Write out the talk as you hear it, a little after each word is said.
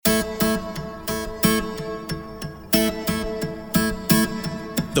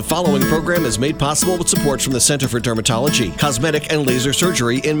The following program is made possible with support from the Center for Dermatology, Cosmetic and Laser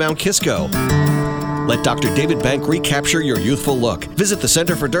Surgery in Mount Kisco. Let Dr. David Bank recapture your youthful look. Visit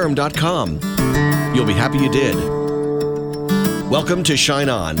thecenterforderm.com. You'll be happy you did. Welcome to Shine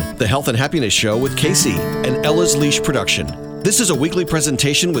On, the Health and Happiness Show with Casey, an Ella's Leash production. This is a weekly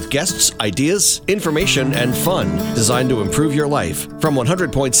presentation with guests, ideas, information, and fun designed to improve your life from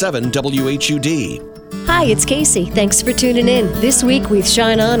 100.7 WHUD. Hi, it's Casey. Thanks for tuning in. This week we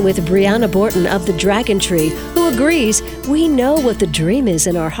Shine On with Brianna Borton of the Dragon Tree, who agrees we know what the dream is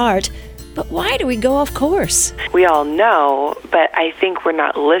in our heart, but why do we go off course? We all know, but I think we're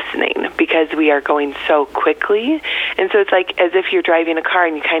not listening because we are going so quickly. And so it's like as if you're driving a car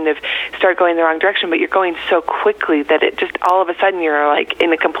and you kind of start going the wrong direction, but you're going so quickly that it just all of a sudden you're like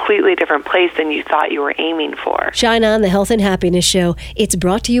in a completely different place than you thought you were aiming for. Shine On, the Health and Happiness Show. It's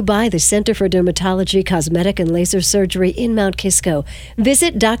brought to you by the Center for Dermatology, Cosmetic and Laser Surgery in Mount Kisco.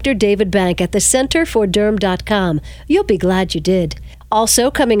 Visit Dr. David Bank at thecenterforderm.com. You'll be glad you did.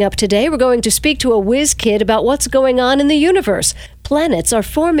 Also, coming up today, we're going to speak to a whiz kid about what's going on in the universe. Planets are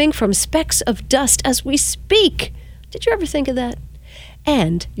forming from specks of dust as we speak. Did you ever think of that?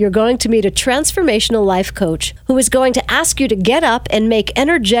 And you're going to meet a transformational life coach who is going to ask you to get up and make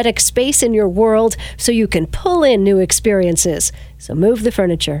energetic space in your world so you can pull in new experiences. So move the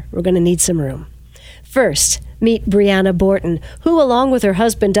furniture. We're going to need some room. First, meet Brianna Borton, who, along with her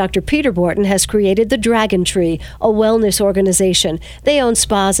husband, Dr. Peter Borton, has created the Dragon Tree, a wellness organization. They own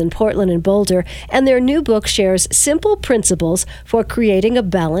spas in Portland and Boulder, and their new book shares simple principles for creating a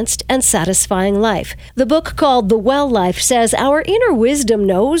balanced and satisfying life. The book, called The Well Life, says our inner wisdom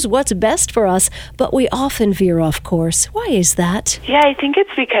knows what's best for us, but we often veer off course. Why is that? Yeah, I think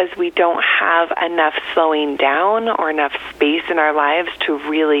it's because we don't have enough slowing down or enough space in our lives to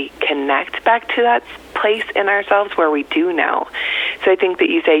really connect back to that place in ourselves where we do know. So I think that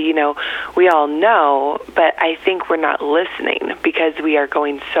you say, we all know, but I think we're not listening because we are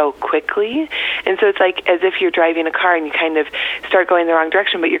going so quickly. And so it's like as if you're driving a car and you kind of start going the wrong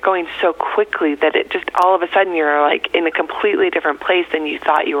direction, but you're going so quickly that it just all of a sudden you're like in a completely different place than you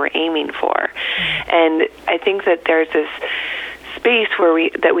thought you were aiming for. And I think that there's this space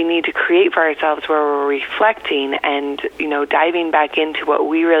that we need to create for ourselves where we're reflecting and diving back into what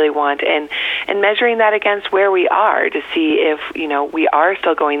we really want and measuring that against where we are to see if we are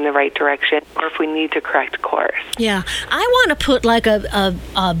still going the right direction or if we need to correct course. Yeah, I want to put like a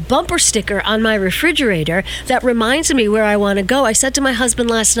bumper sticker on my refrigerator that reminds me where I want to go. I said to my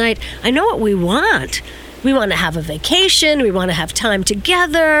husband last night, I know what we want. We want to have a vacation. We want to have time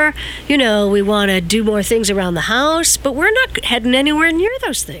together. We want to do more things around the house, but we're not heading anywhere near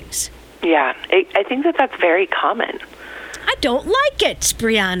those things. Yeah, I think that's very common. I don't like it,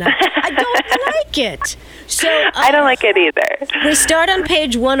 Brianna. I don't like it. So I don't like it either. We start on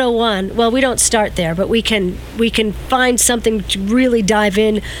page 101. Well, we don't start there, but we can find something to really dive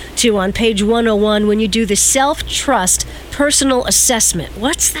into on page 101 when you do the self-trust personal assessment.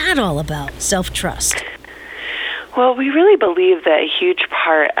 What's that all about, self-trust? Well, we really believe that a huge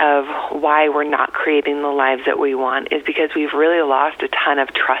part of why we're not creating the lives that we want is because we've really lost a ton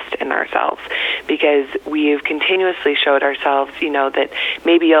of trust in ourselves, because we've continuously showed ourselves, that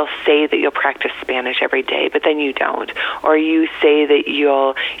maybe you'll say that you'll practice Spanish every day, but then you don't. Or you say that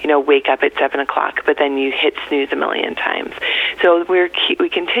you'll, wake up at 7 o'clock, but then you hit snooze a million times. So we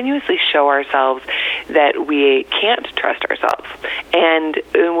continuously show ourselves that we can't trust ourselves. And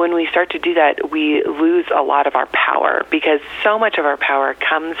when we start to do that, we lose a lot of our power, because so much of our power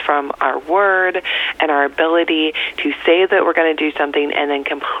comes from our word and our ability to say that we're going to do something and then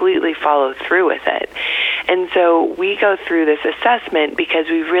completely follow through with it. And so we go through this assessment because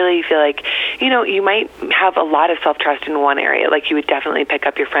we really feel like, you might have a lot of self-trust in one area, like you would definitely pick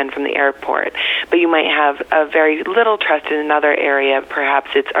up your friend from the airport, but you might have a very little trust in another area.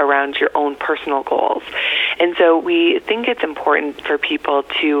 Perhaps it's around your own personal goals. And so we think it's important for people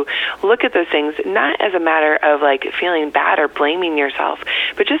to look at those things, not as a matter of like feeling bad or blaming yourself,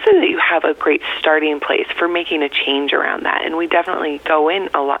 but just so that you have a great starting place for making a change around that. And we definitely go into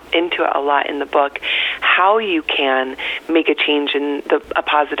it a lot in the book, how you can make a change in a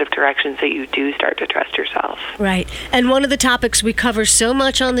positive direction so you do start to trust yourself. Right. And one of the topics we cover so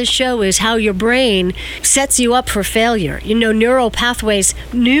much on this show is how your brain sets you up for failure. New neural pathways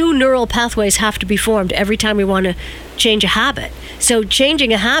have to be formed every time we want to change a habit. So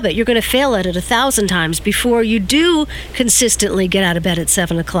changing a habit, you're going to fail at it 1,000 times before you do consistently get out of bed at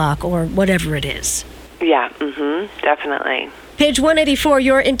 7 o'clock or whatever it is. Yeah, definitely. Page 184,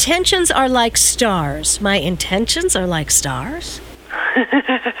 your intentions are like stars. My intentions are like stars?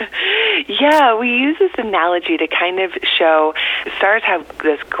 Yeah, we use this analogy to kind of show stars have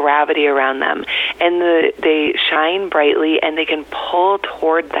this gravity around them, and they shine brightly, and they can pull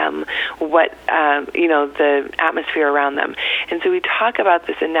toward them what the atmosphere around them. And so we talk about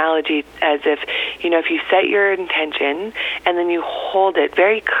this analogy as if you set your intention and then you hold it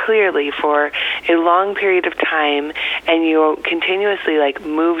very clearly for a long period of time, and you continuously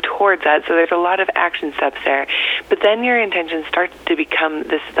move towards that. So there's a lot of action steps there, but then your intention starts to become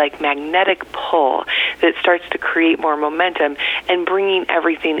this magnetic pull that starts to create more momentum and bringing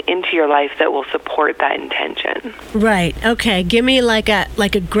everything into your life that will support that intention. Right. Okay. Give me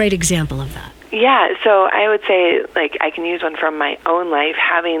a great example of that. Yeah, so I would say, I can use one from my own life,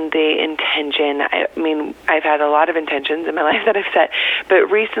 having the intention. I mean, I've had a lot of intentions in my life that I've set, but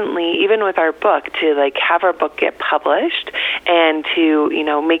recently, even with our book, to, have our book get published and to,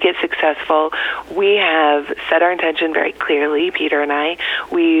 make it successful, we have set our intention very clearly, Peter and I.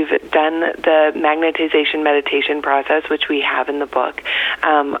 We've done the magnetization meditation process, which we have in the book,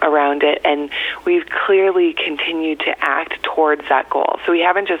 around it, and we've clearly continued to act towards that goal. So we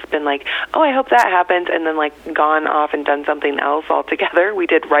haven't just been oh, I hope that happens, and then gone off and done something else altogether. We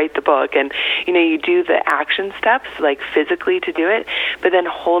did write the book, and you do the action steps physically to do it, but then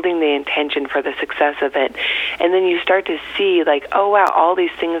holding the intention for the success of it, and then you start to see oh wow, all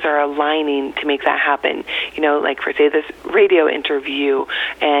these things are aligning to make that happen. For say this radio interview,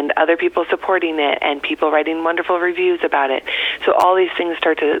 and other people supporting it, and people writing wonderful reviews about it. So all these things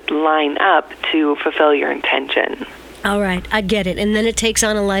start to line up to fulfill your intention. All right, I get it. And then it takes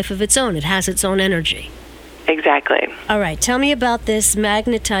on a life of its own. It has its own energy. Exactly. All right, tell me about this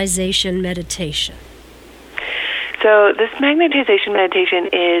magnetization meditation. So this magnetization meditation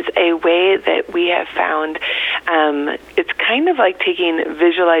is a way that we have found, it's kind of like taking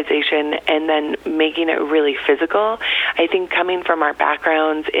visualization and then making it really physical. I think coming from our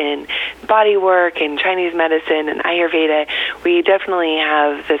backgrounds in body work and Chinese medicine and Ayurveda, we definitely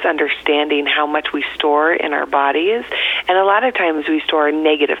have this understanding how much we store in our bodies. And a lot of times we store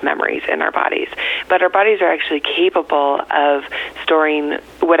negative memories in our bodies. But our bodies are actually capable of storing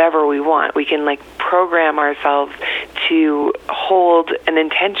whatever we want. We can program ourselves to hold an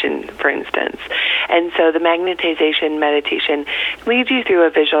intention, for instance. And so the magnetization meditation leads you through a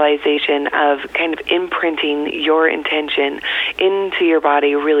visualization of kind of imprinting your intention into your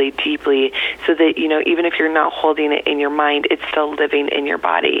body really deeply, so that, even if you're not holding it in your mind, it's still living in your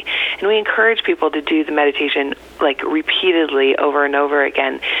body. And we encourage people to do the meditation repeatedly over and over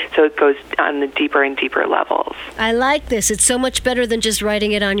again, so it goes on the deeper and deeper levels. I like this. It's so much better than just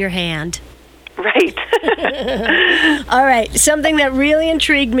writing it on your hand. Right. All right. Something that really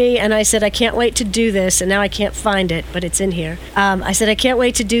intrigued me, and I said, I can't wait to do this, and now I can't find it, but it's in here. I said, I can't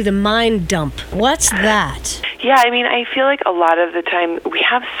wait to do the mind dump. What's that? Yeah, I feel like a lot of the time we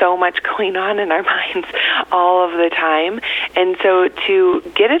have so much going on in our minds all of the time. And so to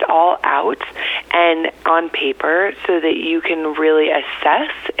get it all out and on paper so that you can really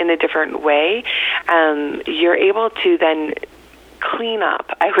assess in a different way, you're able to then clean up,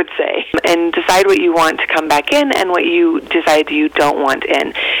 I would say, and decide what you want to come back in and what you decide you don't want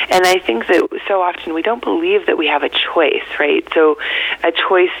in. And I think that so often we don't believe that we have a choice, right? So a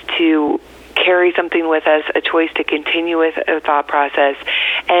choice to carry something with us, a choice to continue with a thought process.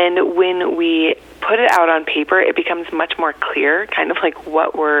 And when we put it out on paper, it becomes much more clear, kind of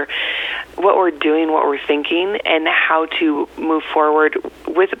what we're doing, what we're thinking, and how to move forward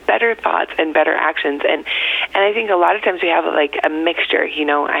with better thoughts and better actions. And I think a lot of times we have a mixture.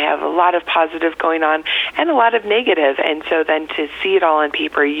 I have a lot of positive going on and a lot of negative. And so then to see it all on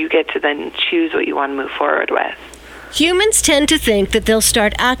paper, you get to then choose what you want to move forward with. Humans tend to think that they'll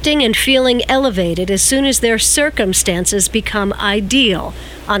start acting and feeling elevated as soon as their circumstances become ideal,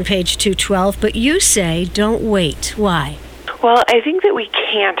 on page 212, but you say don't wait. Why? Well, I think that we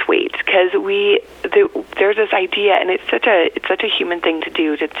can't wait, because there's this idea, and it's such a human thing to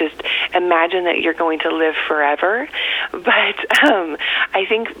do, to just imagine that you're going to live forever. But I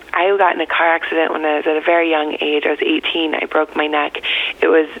think I got in a car accident when I was at a very young age. I was 18. I broke my neck. It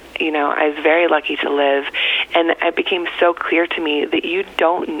was, I was very lucky to live, and it became so clear to me that you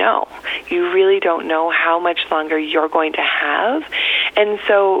don't know. You really don't know how much longer you're going to have, and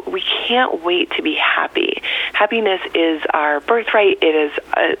so we can't wait to be happy. Happiness is our birthright. It is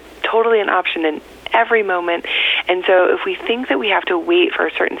totally an option in every moment. And so if we think that we have to wait for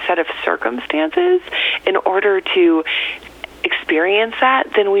a certain set of circumstances in order to experience experience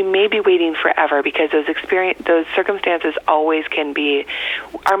that, then we may be waiting forever, because those circumstances always can be,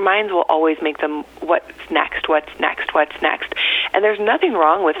 our minds will always make them what's next. And there's nothing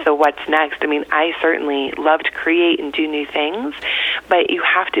wrong with the what's next. I mean, I certainly love to create and do new things, but you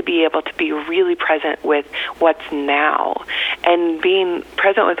have to be able to be really present with what's now. And being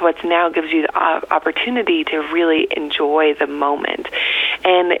present with what's now gives you the opportunity to really enjoy the moment.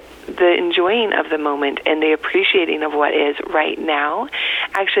 And the enjoying of the moment and the appreciating of what is right now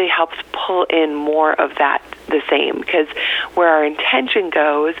actually helps pull in more of that, the same, because where our intention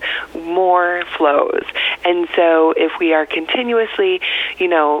goes, more flows. And so if we are continuously,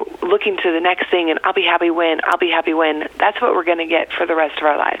 looking to the next thing, and I'll be happy when, that's what we're going to get for the rest of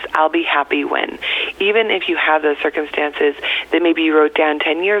our lives. I'll be happy when. Even if you have those circumstances that maybe you wrote down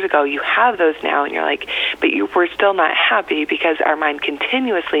 10 years ago, you have those now, and you're like, but we're still not happy, because our mind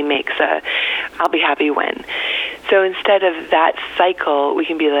continuously makes I'll be happy when. So instead of that cycle, we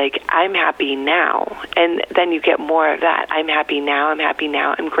can be like, I'm happy now. And then you get more of that. I'm happy now,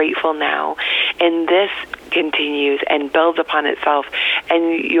 I'm grateful now. And this continues and builds upon itself,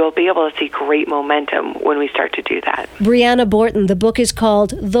 and you'll be able to see great momentum when we start to do that. Brianna Borton, the book is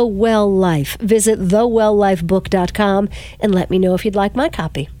called The Well Life. Visit thewelllifebook.com and let me know if you'd like my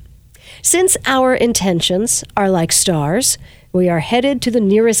copy. Since our intentions are like stars, we are headed to the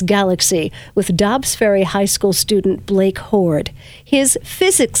nearest galaxy with Dobbs Ferry High School student Blake Horde. His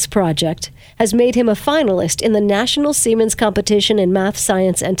physics project has made him a finalist in the National Siemens Competition in Math,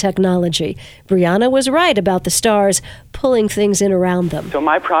 Science, and Technology. Brianna was right about the stars pulling things in around them. So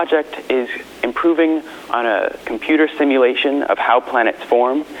my project is improving on a computer simulation of how planets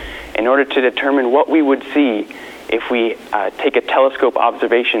form in order to determine what we would see if we take a telescope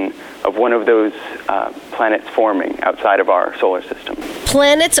observation of one of those planets forming outside of our solar system.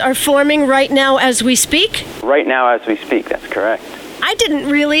 Planets are forming right now as we speak? Right now as we speak, that's correct. I didn't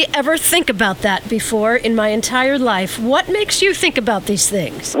really ever think about that before in my entire life. What makes you think about these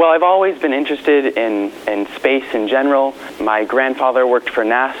things? Well, I've always been interested in space in general. My grandfather worked for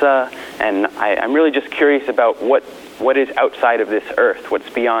NASA, and I'm really just curious about what is outside of this Earth, what's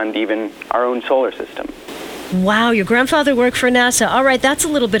beyond even our own solar system. Wow, your grandfather worked for NASA. All right, that's a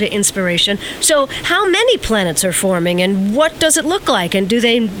little bit of inspiration. So how many planets are forming, and what does it look like? And do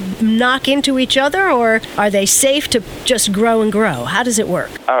they knock into each other, or are they safe to just grow and grow? How does it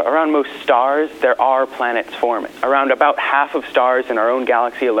work? Around most stars, there are planets forming. Around about half of stars in our own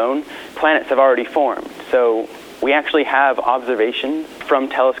galaxy alone, planets have already formed. So we actually have observations from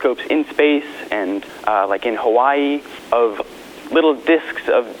telescopes in space and like in Hawaii of little disks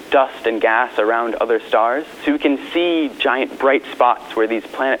of dust and gas around other stars, so we can see giant bright spots where these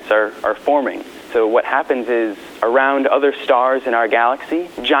planets are forming. So what happens is, around other stars in our galaxy,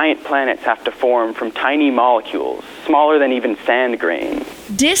 giant planets have to form from tiny molecules, smaller than even sand grains.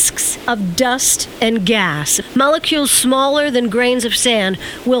 Disks of dust and gas, molecules smaller than grains of sand,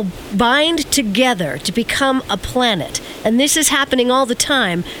 will bind together to become a planet. And this is happening all the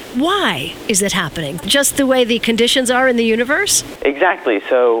time. Why is it happening? Just the way the conditions are in the universe? Exactly.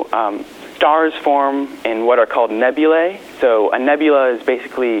 So stars form in what are called nebulae. So a nebula is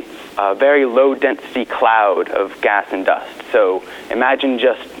basically a very low-density cloud of gas and dust. So imagine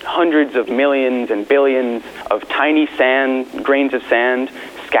just hundreds of millions and billions of tiny grains of sand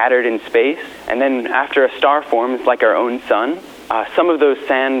scattered in space. And then after a star forms, like our own sun, some of those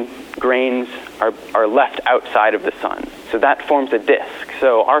sand grains are left outside of the sun. So that forms a disk.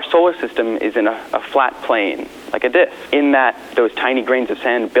 So our solar system is in a flat plane, like a disk, in that those tiny grains of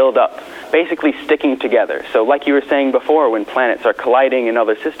sand build up, basically sticking together. So like you were saying before, when planets are colliding in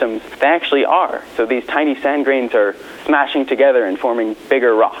other systems, they actually are. So these tiny sand grains are smashing together and forming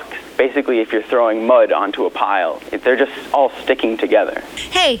bigger rocks. Basically, if you're throwing mud onto a pile, they're just all sticking together.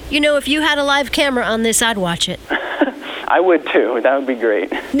 Hey, if you had a live camera on this, I'd watch it. I would too. That would be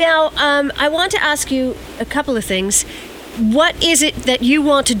great. Now, I want to ask you a couple of things. What is it that you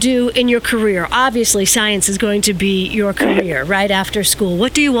want to do in your career? Obviously, science is going to be your career right after school.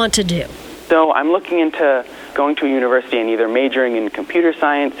 What do you want to do? So I'm looking into going to a university and either majoring in computer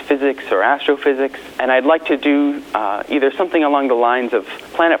science, physics, or astrophysics. And I'd like to do either something along the lines of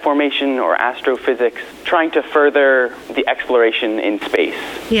planet formation or astrophysics, trying to further the exploration in space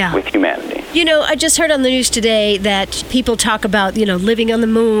with humanity. I just heard on the news today that people talk about, living on the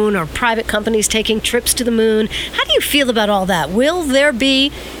moon or private companies taking trips to the moon. How do you feel about all that? Will there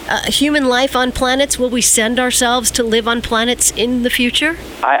be human life on planets? Will we send ourselves to live on planets in the future?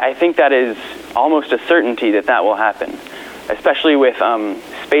 I think that is almost a certainty that will happen, especially with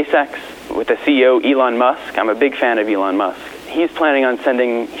SpaceX, with the CEO Elon Musk. I'm a big fan of Elon Musk. He's planning on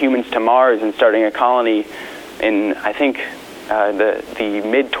sending humans to Mars and starting a colony in, I think, the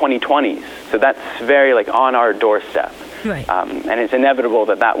mid-2020s. So that's very on our doorstep. Right. And it's inevitable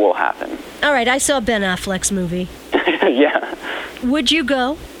that will happen. All right, I saw Ben Affleck's movie. Yeah. Would you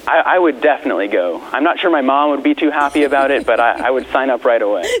go? I would definitely go. I'm not sure my mom would be too happy about it, but I would sign up right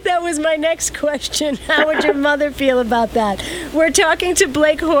away. That was my next question. How would your mother feel about that? We're talking to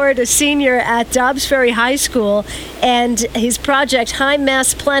Blake Horde, a senior at Dobbs Ferry High School, and his project, High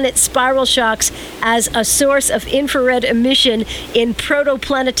Mass Planet Spiral Shocks as a Source of Infrared Emission in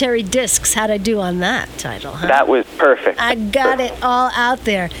Protoplanetary Disks. How'd I do on that title, huh? That was perfect. I got it all out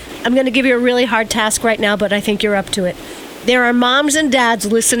there. I'm going to give you a really hard task right now, but I think you're up to it. There are moms and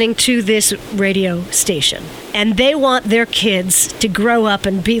dads listening to this radio station, and they want their kids to grow up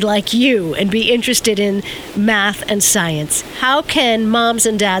and be like you and be interested in math and science. How can moms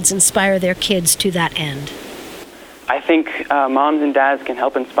and dads inspire their kids to that end? I think moms and dads can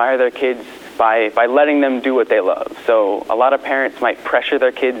help inspire their kids by letting them do what they love. So a lot of parents might pressure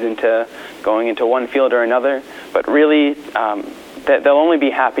their kids into going into one field or another, but really they'll only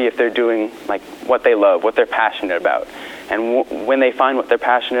be happy if they're doing what they love, what they're passionate about. And when they find what they're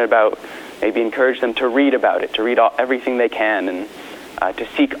passionate about, maybe encourage them to read about it, to read everything they can, and to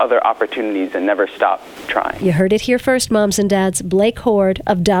seek other opportunities and never stop trying. You heard it here first, moms and dads. Blake Horde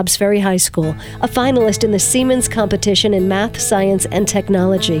of Dobbs Ferry High School, a finalist in the Siemens competition in math, science, and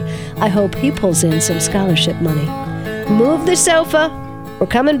technology. I hope he pulls in some scholarship money. Move the sofa. We're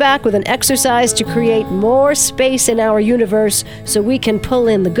coming back with an exercise to create more space in our universe so we can pull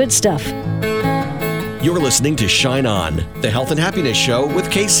in the good stuff. You're listening to Shine On, the Health and Happiness Show with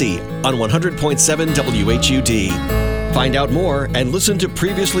Casey on 100.7 WHUD. Find out more and listen to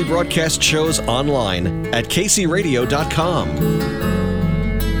previously broadcast shows online at kcradio.com.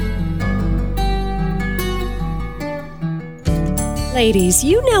 Ladies,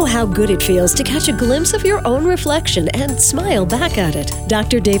 you know how good it feels to catch a glimpse of your own reflection and smile back at it.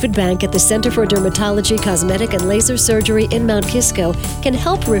 Dr. David Bank at the Center for Dermatology, Cosmetic, and Laser Surgery in Mount Kisco can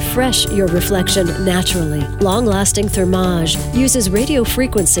help refresh your reflection naturally. Long-lasting Thermage uses radio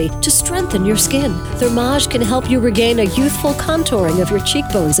frequency to strengthen your skin. Thermage can help you regain a youthful contouring of your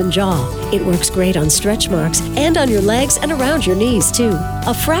cheekbones and jaw. It works great on stretch marks and on your legs and around your knees, too.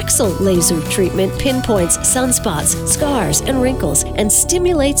 A Fraxel laser treatment pinpoints sunspots, scars, and wrinkles and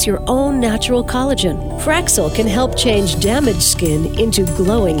stimulates your own natural collagen. Fraxel can help change damaged skin into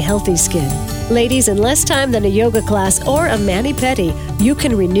glowing, healthy skin. Ladies, in less time than a yoga class or a mani-pedi, you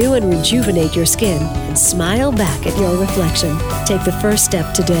can renew and rejuvenate your skin and smile back at your reflection. Take the first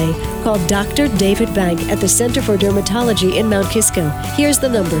step today. Call Dr. David Bank at the Center for Dermatology in Mount Kisco. Here's the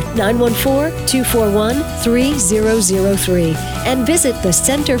number, 914-241-3003. And visit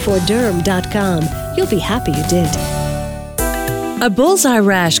thecenterforderm.com. You'll be happy you did. A bullseye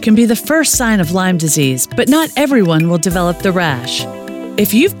rash can be the first sign of Lyme disease, but not everyone will develop the rash.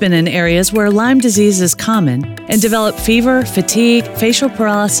 If you've been in areas where Lyme disease is common and develop fever, fatigue, facial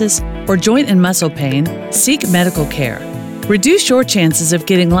paralysis, or joint and muscle pain, seek medical care. Reduce your chances of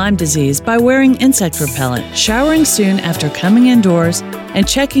getting Lyme disease by wearing insect repellent, showering soon after coming indoors, and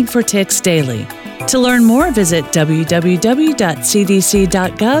checking for ticks daily. To learn more, visit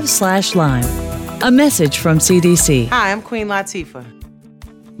www.cdc.gov/Lyme. A message from CDC. Hi, I'm Queen Latifah.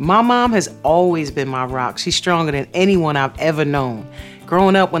 My mom has always been my rock. She's stronger than anyone I've ever known.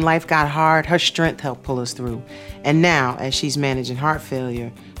 Growing up when life got hard, her strength helped pull us through. And now, as she's managing heart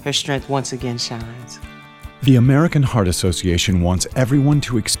failure, her strength once again shines. The American Heart Association wants everyone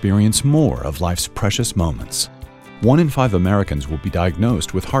to experience more of life's precious moments. 1 in 5 Americans will be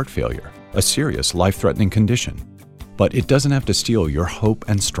diagnosed with heart failure, a serious life-threatening condition. But it doesn't have to steal your hope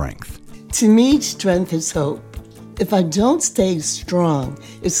and strength. To me, strength is hope. If I don't stay strong,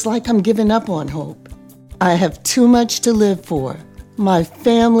 it's like I'm giving up on hope. I have too much to live for. My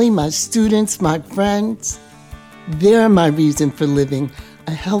family, my students, my friends, they're my reason for living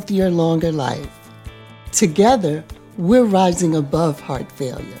a healthier, longer life. Together, we're rising above heart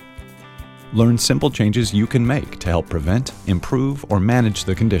failure. Learn simple changes you can make to help prevent, improve, or manage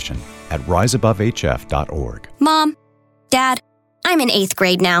the condition at riseabovehf.org. Mom, Dad, I'm in 8th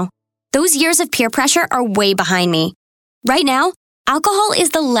grade now. Those years of peer pressure are way behind me. Right now, alcohol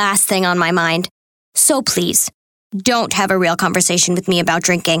is the last thing on my mind. So please, don't have a real conversation with me about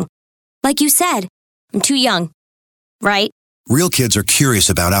drinking. Like you said, I'm too young, right? Real kids are curious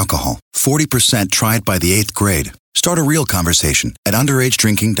about alcohol. 40% try it by the 8th grade. Start a real conversation at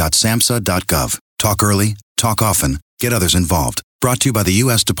underagedrinking.samhsa.gov. Talk early, talk often, get others involved. Brought to you by the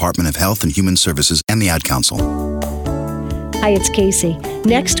U.S. Department of Health and Human Services and the Ad Council. Hi, it's Casey.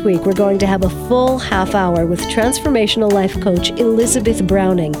 Next week, we're going to have a full half hour with transformational life coach Elizabeth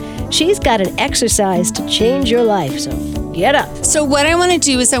Browning. She's got an exercise to change your life, so Get up. So what I want to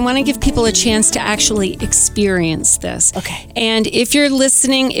do is I want to give people a chance to actually experience this. Okay. And if you're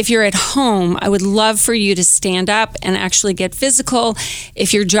listening, if you're at home, I would love for you to stand up and actually get physical.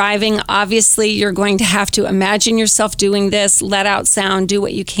 If you're driving, obviously you're going to have to imagine yourself doing this, let out sound, do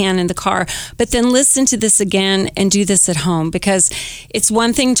what you can in the car, but then listen to this again and do this at home, because it's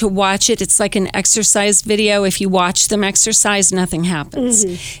one thing to watch it. It's like an exercise video. If you watch them exercise, nothing happens.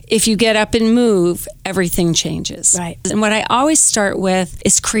 If you get up and move, everything changes. Right. And what I always start with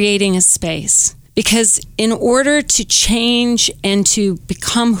is creating a space. Because in order to change and to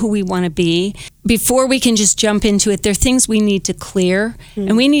become who we want to be, before we can just jump into it, there are things we need to clear,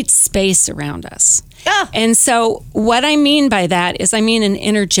 and we need space around us. And so what I mean by that is I mean an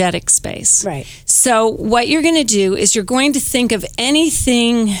energetic space. Right. So what you're going to do is you're going to think of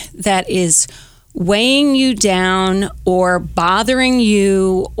anything that is weighing you down or bothering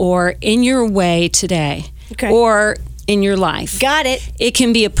you or in your way today, or in your life. Got it. It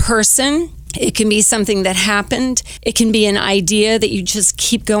can be a person. It can be something that happened. It can be an idea that you just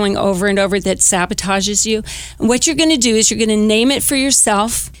keep going over and over that sabotages you. And what you're going to do is you're going to name it for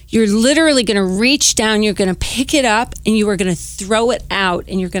yourself. You're literally going to reach down, you're going to pick it up, and you are going to throw it out,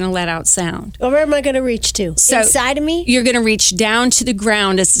 and you're going to let out sound. Or where am I going to reach to? So inside of me? You're going to reach down to the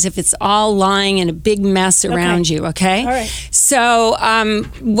ground as if it's all lying in a big mess around you, okay? All right. So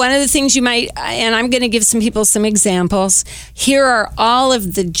one of the things you might, and I'm going to give some people some examples. Here are all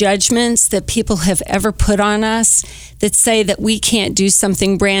of the judgments that people have ever put on us that say that we can't do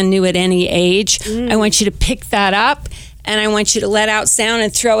something brand new at any age. I want you to pick that up, and I want you to let out sound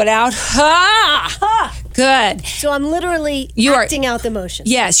and throw it out. Ha! Ha! Good. So I'm literally acting out the motion.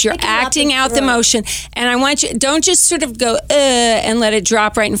 Yes, you're acting out the motion. And I want you, don't just sort of go, and let it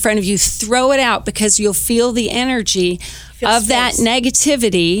drop right in front of you. Throw it out, because you'll feel the energy of that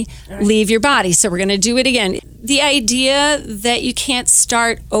negativity leave your body. So we're going to do it again. The idea that you can't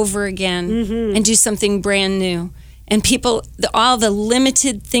start over again and do something brand new. And people, all the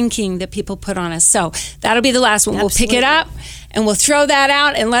limited thinking that people put on us. So that'll be the last one. Absolutely. We'll pick it up and we'll throw that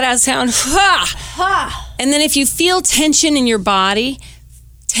out and let out sound. Ha! Ha! And then if you feel tension in your body,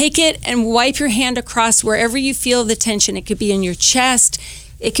 take it and wipe your hand across wherever you feel the tension. It could be in your chest.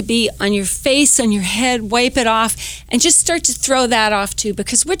 It could be on your face, on your head. Wipe it off and just start to throw that off too,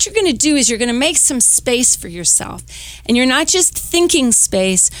 because what you're going to do is you're going to make some space for yourself. And you're not just thinking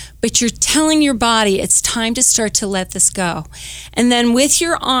space, but you're telling your body it's time to start to let this go. And then with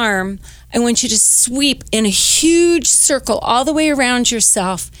your arm, I want you to sweep in a huge circle all the way around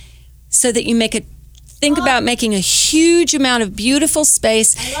yourself so that you think about making a huge amount of beautiful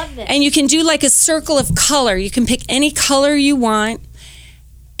space. I love this. And you can do like a circle of color. You can pick any color you want.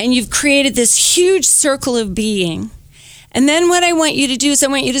 And you've created this huge circle of being. And then what I want you to do is I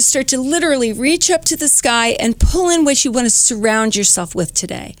want you to start to literally reach up to the sky and pull in what you want to surround yourself with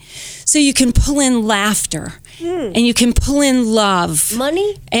today. So you can pull in laughter, and you can pull in love.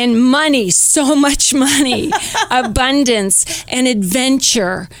 Money? And money, so much money. Abundance and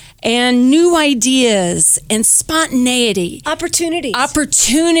adventure and new ideas and spontaneity.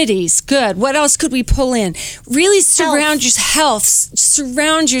 Opportunities. Good. What else could we pull in? Really surround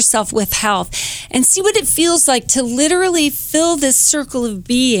yourself with health, and see what it feels like to literally fill this circle of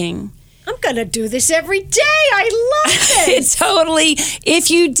being. I'm going to do this every day. I love it. Totally. If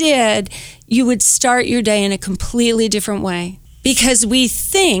you did, you would start your day in a completely different way, because we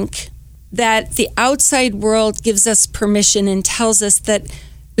think that the outside world gives us permission and tells us that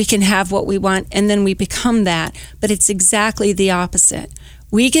we can have what we want, and then we become that. But it's exactly the opposite.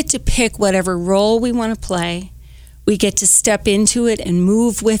 We get to pick whatever role we want to play. We get to step into it and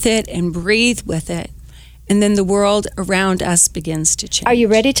move with it and breathe with it. And then the world around us begins to change. Are you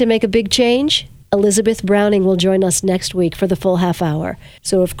ready to make a big change? Elizabeth Browning will join us next week for the full half hour.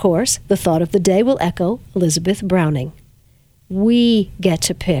 So, of course, the thought of the day will echo Elizabeth Browning. We get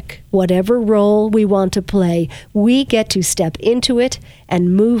to pick whatever role we want to play. We get to step into it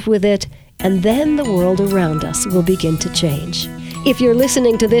and move with it, and then the world around us will begin to change. If you're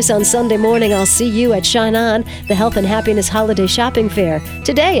listening to this on Sunday morning, I'll see you at Shine On, the Health and Happiness Holiday Shopping Fair,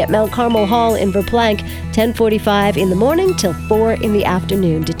 today at Mount Carmel Hall in Verplanck, 10:45 in the morning till 4 in the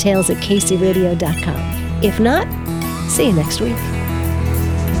afternoon. Details at kcradio.com. If not, see you next week.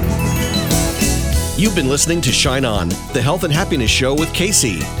 You've been listening to Shine On, the Health and Happiness Show with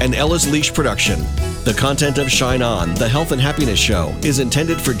Casey, an Ella's Leash production. The content of Shine On, the Health and Happiness Show, is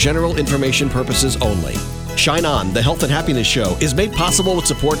intended for general information purposes only. Shine On, the Health and Happiness Show, is made possible with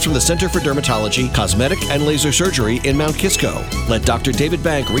support from the Center for Dermatology, Cosmetic, and Laser Surgery in Mount Kisco. Let Dr. David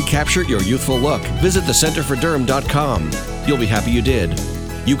Bank recapture your youthful look. Visit thecenterforderm.com. You'll be happy you did.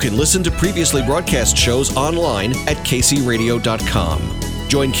 You can listen to previously broadcast shows online at kcradio.com.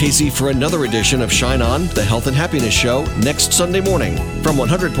 Join Casey for another edition of Shine On, the Health and Happiness Show, next Sunday morning from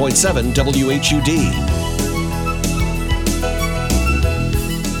 100.7 WHUD.